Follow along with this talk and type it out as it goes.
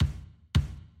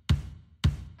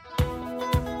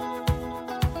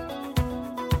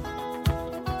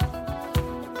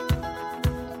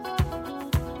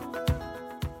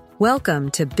Welcome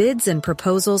to Bids and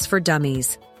Proposals for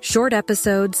Dummies, Short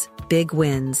Episodes, Big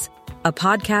Wins, a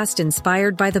podcast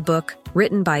inspired by the book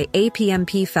written by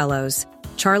APMP Fellows,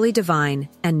 Charlie Devine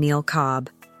and Neil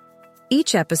Cobb.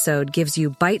 Each episode gives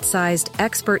you bite-sized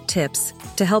expert tips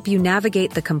to help you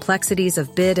navigate the complexities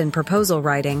of bid and proposal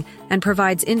writing and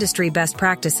provides industry best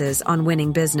practices on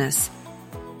winning business.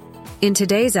 In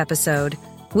today's episode,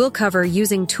 we'll cover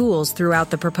using tools throughout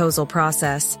the proposal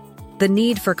process, the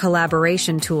need for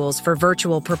collaboration tools for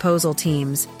virtual proposal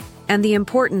teams, and the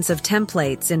importance of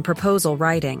templates in proposal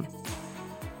writing.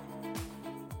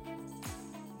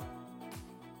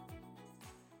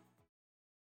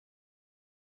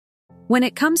 When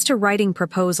it comes to writing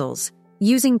proposals,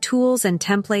 using tools and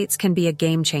templates can be a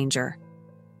game changer.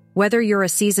 Whether you're a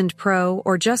seasoned pro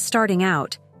or just starting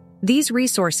out, these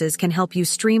resources can help you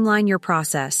streamline your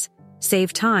process,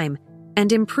 save time,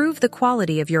 and improve the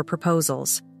quality of your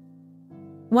proposals.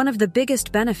 One of the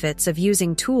biggest benefits of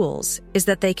using tools is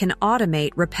that they can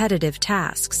automate repetitive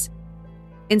tasks.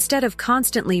 Instead of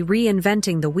constantly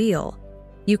reinventing the wheel,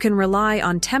 you can rely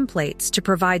on templates to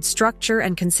provide structure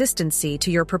and consistency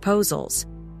to your proposals.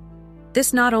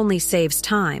 This not only saves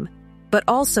time, but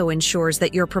also ensures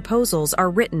that your proposals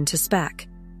are written to spec.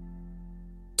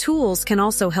 Tools can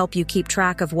also help you keep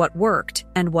track of what worked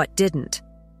and what didn't.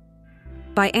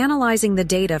 By analyzing the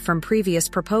data from previous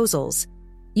proposals,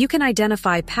 you can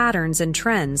identify patterns and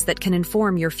trends that can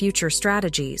inform your future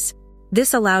strategies.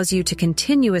 This allows you to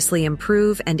continuously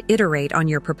improve and iterate on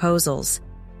your proposals.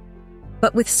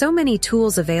 But with so many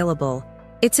tools available,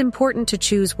 it's important to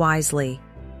choose wisely.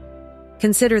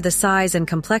 Consider the size and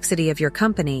complexity of your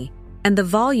company and the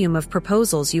volume of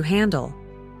proposals you handle.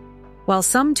 While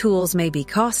some tools may be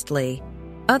costly,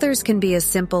 others can be as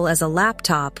simple as a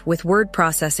laptop with word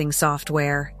processing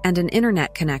software and an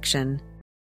internet connection.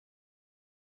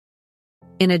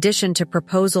 In addition to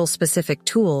proposal-specific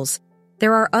tools,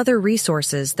 there are other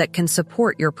resources that can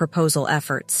support your proposal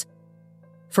efforts.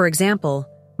 For example,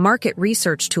 market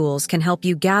research tools can help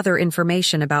you gather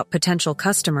information about potential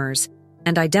customers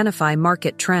and identify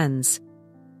market trends.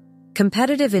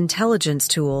 Competitive intelligence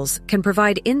tools can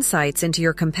provide insights into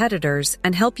your competitors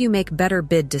and help you make better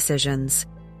bid decisions.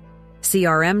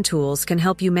 CRM tools can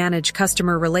help you manage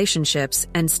customer relationships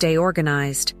and stay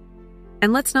organized.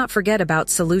 And let's not forget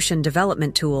about solution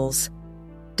development tools.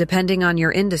 Depending on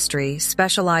your industry,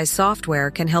 specialized software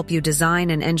can help you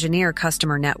design and engineer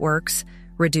customer networks,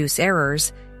 reduce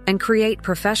errors, and create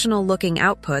professional-looking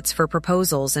outputs for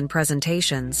proposals and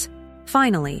presentations.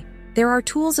 Finally, there are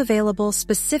tools available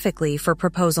specifically for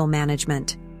proposal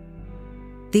management.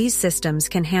 These systems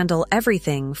can handle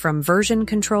everything from version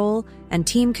control and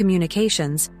team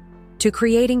communications to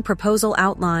creating proposal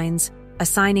outlines,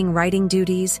 assigning writing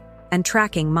duties, and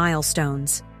tracking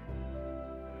milestones.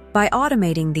 By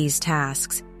automating these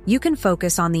tasks, you can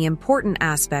focus on the important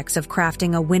aspects of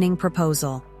crafting a winning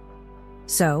proposal.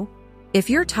 So, if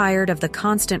you're tired of the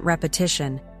constant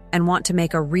repetition and want to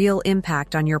make a real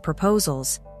impact on your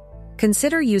proposals,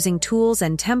 consider using tools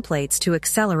and templates to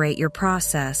accelerate your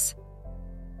process.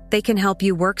 They can help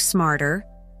you work smarter,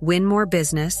 win more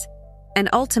business, and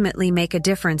ultimately make a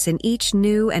difference in each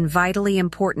new and vitally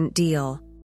important deal.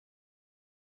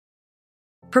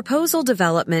 Proposal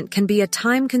development can be a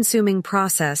time-consuming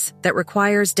process that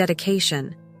requires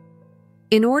dedication.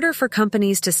 In order for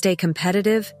companies to stay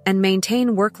competitive and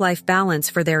maintain work-life balance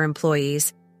for their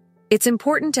employees, it's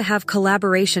important to have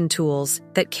collaboration tools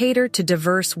that cater to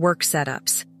diverse work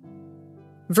setups.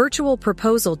 Virtual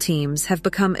proposal teams have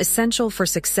become essential for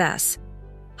success,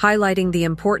 highlighting the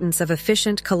importance of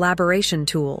efficient collaboration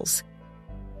tools.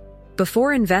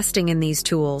 Before investing in these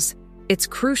tools, it's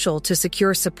crucial to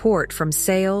secure support from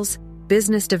sales,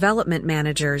 business development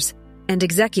managers, and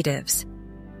executives.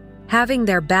 Having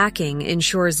their backing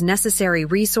ensures necessary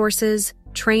resources,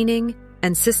 training,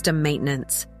 and system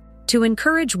maintenance. To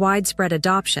encourage widespread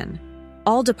adoption,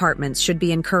 all departments should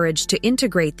be encouraged to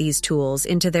integrate these tools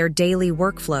into their daily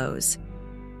workflows.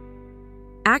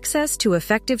 Access to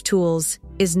effective tools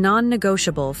is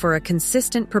non-negotiable for a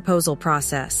consistent proposal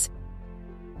process.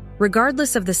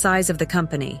 Regardless of the size of the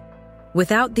company,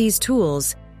 without these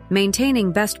tools,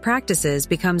 maintaining best practices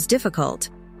becomes difficult,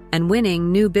 and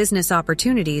winning new business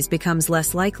opportunities becomes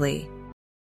less likely.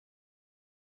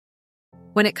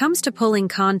 When it comes to pulling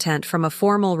content from a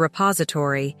formal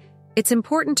repository, it's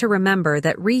important to remember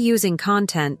that reusing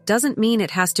content doesn't mean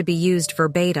it has to be used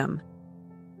verbatim.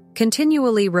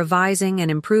 Continually revising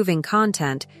and improving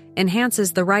content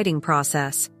enhances the writing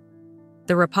process.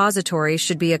 The repository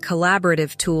should be a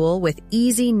collaborative tool with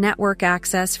easy network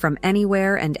access from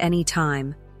anywhere and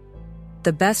anytime.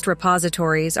 The best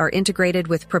repositories are integrated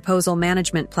with proposal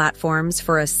management platforms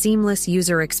for a seamless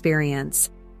user experience.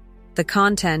 The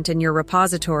content in your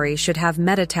repository should have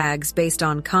meta tags based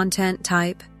on content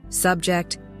type,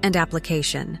 subject, and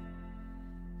application.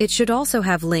 It should also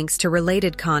have links to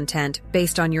related content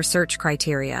based on your search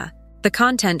criteria. The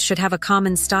content should have a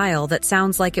common style that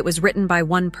sounds like it was written by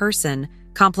one person,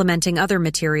 complementing other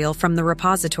material from the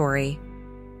repository.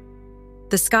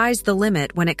 The sky's the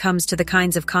limit when it comes to the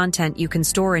kinds of content you can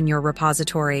store in your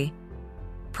repository.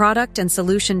 Product and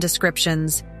solution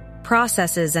descriptions,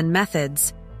 processes and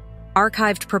methods,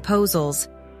 archived proposals,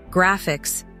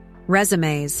 graphics,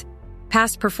 resumes,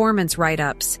 past performance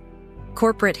write-ups,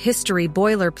 corporate history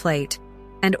boilerplate,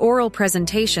 and oral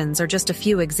presentations are just a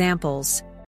few examples.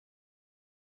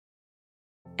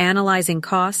 Analyzing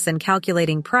costs and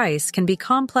calculating price can be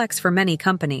complex for many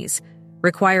companies,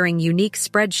 requiring unique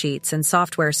spreadsheets and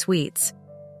software suites.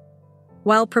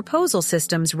 While proposal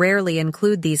systems rarely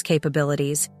include these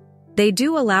capabilities, they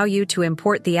do allow you to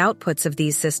import the outputs of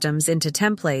these systems into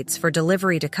templates for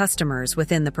delivery to customers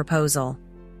within the proposal.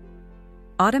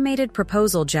 Automated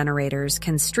proposal generators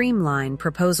can streamline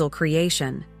proposal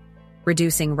creation,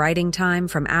 reducing writing time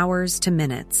from hours to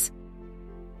minutes.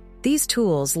 These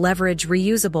tools leverage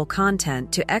reusable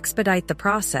content to expedite the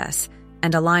process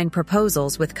and align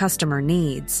proposals with customer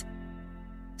needs.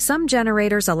 Some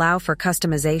generators allow for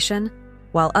customization,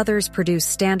 while others produce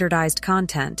standardized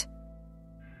content.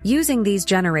 Using these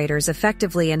generators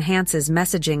effectively enhances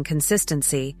messaging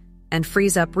consistency and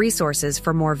frees up resources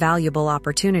for more valuable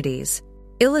opportunities.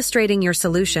 Illustrating your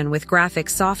solution with graphic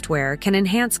software can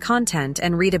enhance content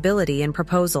and readability in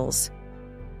proposals.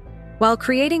 While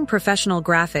creating professional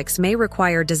graphics may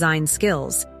require design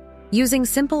skills, using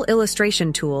simple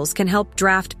illustration tools can help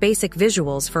draft basic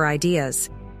visuals for ideas.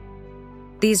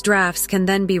 These drafts can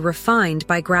then be refined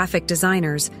by graphic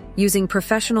designers using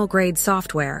professional-grade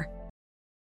software.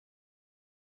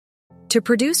 To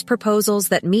produce proposals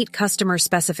that meet customer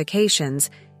specifications,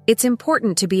 it's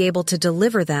important to be able to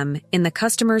deliver them in the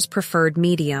customer's preferred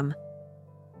medium.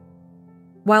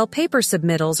 While paper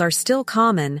submittals are still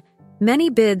common, many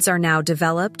bids are now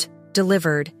developed,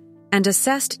 delivered, and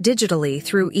assessed digitally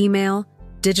through email,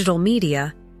 digital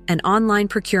media, and online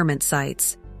procurement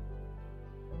sites.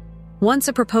 Once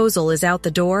a proposal is out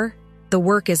the door, the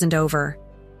work isn't over.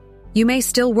 You may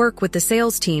still work with the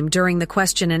sales team during the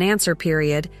question and answer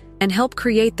period and help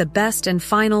create the best and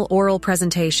final oral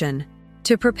presentation.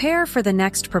 To prepare for the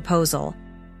next proposal,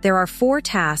 there are 4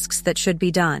 tasks that should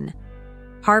be done: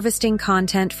 harvesting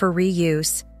content for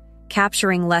reuse,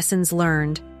 capturing lessons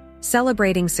learned,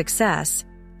 celebrating success,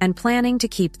 and planning to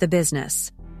keep the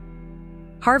business.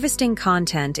 Harvesting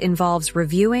content involves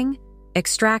reviewing,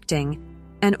 extracting,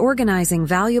 and organizing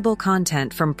valuable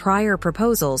content from prior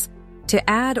proposals to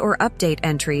add or update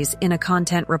entries in a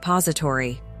content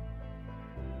repository.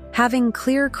 Having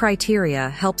clear criteria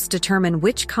helps determine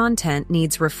which content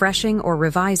needs refreshing or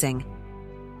revising,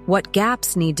 what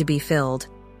gaps need to be filled,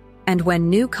 and when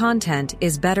new content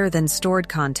is better than stored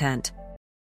content.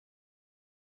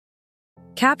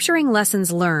 Capturing lessons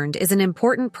learned is an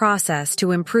important process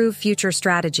to improve future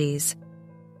strategies.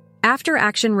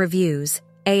 After-action reviews,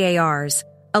 AARs,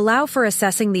 allow for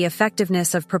assessing the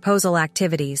effectiveness of proposal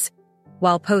activities,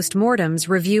 while post-mortems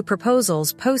review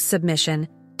proposals post-submission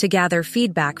to gather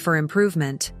feedback for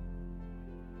improvement.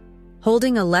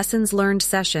 Holding a lessons learned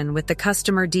session with the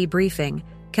customer debriefing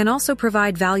can also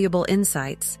provide valuable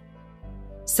insights.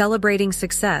 Celebrating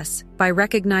success by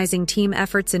recognizing team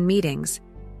efforts in meetings,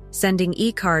 sending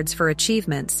e-cards for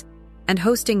achievements, and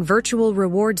hosting virtual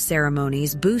reward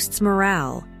ceremonies boosts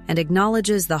morale and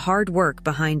acknowledges the hard work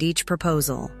behind each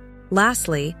proposal.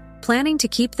 Lastly, planning to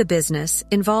keep the business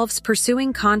involves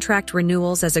pursuing contract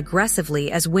renewals as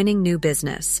aggressively as winning new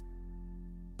business.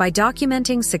 By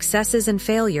documenting successes and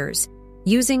failures,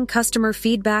 using customer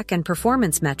feedback and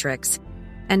performance metrics,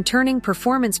 and turning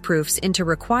performance proofs into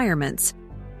requirements,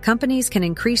 companies can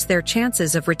increase their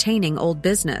chances of retaining old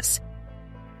business.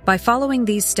 By following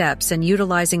these steps and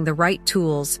utilizing the right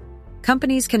tools,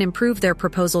 companies can improve their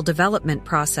proposal development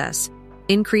process,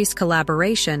 increase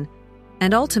collaboration,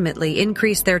 and ultimately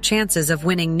increase their chances of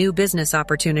winning new business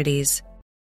opportunities.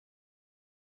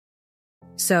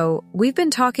 So, we've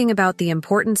been talking about the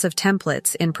importance of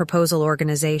templates in proposal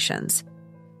organizations.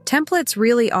 Templates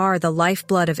really are the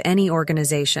lifeblood of any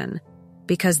organization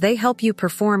because they help you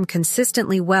perform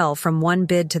consistently well from one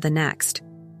bid to the next.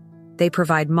 They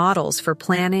provide models for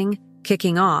planning,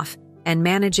 kicking off, and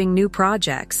managing new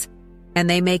projects, and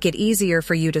they make it easier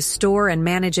for you to store and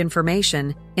manage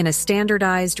information in a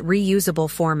standardized, reusable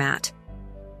format.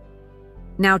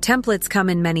 Now, templates come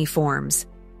in many forms.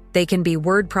 They can be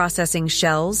word processing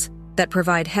shells that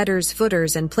provide headers,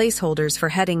 footers, and placeholders for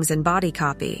headings and body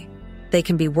copy. They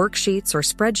can be worksheets or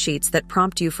spreadsheets that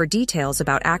prompt you for details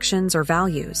about actions or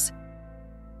values.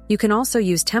 You can also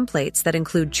use templates that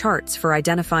include charts for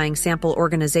identifying sample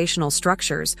organizational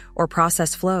structures or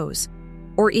process flows,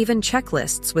 or even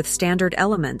checklists with standard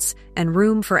elements and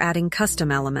room for adding custom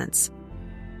elements.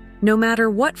 No matter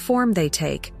what form they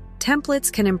take,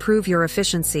 templates can improve your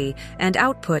efficiency and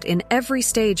output in every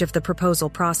stage of the proposal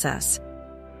process.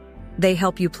 They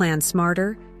help you plan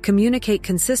smarter, communicate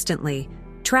consistently,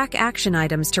 track action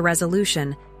items to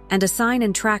resolution, and assign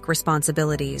and track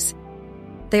responsibilities.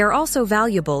 They are also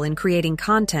valuable in creating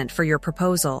content for your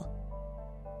proposal.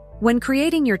 When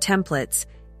creating your templates,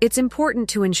 it's important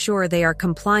to ensure they are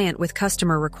compliant with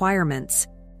customer requirements.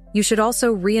 You should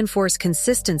also reinforce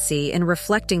consistency in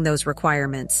reflecting those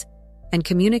requirements and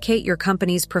communicate your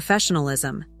company's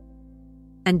professionalism.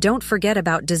 And don't forget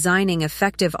about designing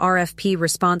effective RFP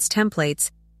response templates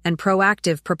and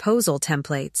proactive proposal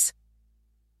templates.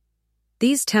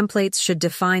 These templates should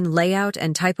define layout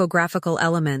and typographical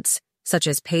elements, such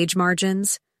as page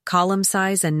margins, column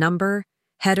size and number,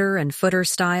 header and footer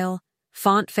style,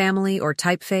 font family or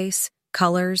typeface,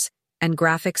 colors, and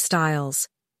graphic styles.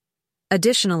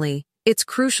 Additionally, it's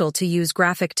crucial to use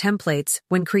graphic templates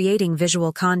when creating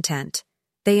visual content.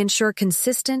 They ensure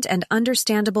consistent and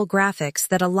understandable graphics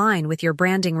that align with your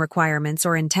branding requirements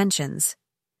or intentions.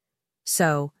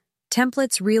 So,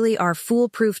 templates really are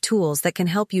foolproof tools that can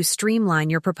help you streamline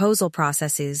your proposal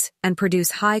processes and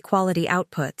produce high-quality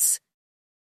outputs.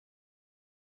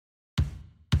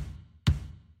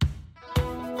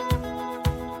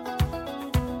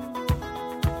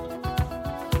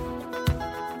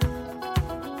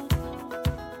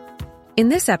 In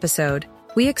this episode,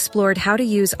 we explored how to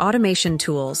use automation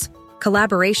tools,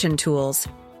 collaboration tools,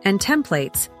 and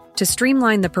templates to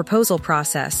streamline the proposal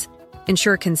process,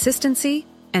 ensure consistency,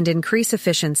 and increase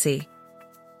efficiency.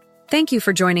 Thank you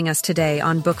for joining us today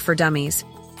on Book for Dummies,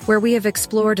 where we have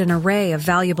explored an array of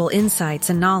valuable insights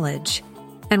and knowledge.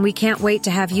 And we can't wait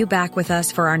to have you back with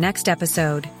us for our next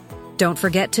episode. Don't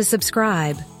forget to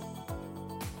subscribe.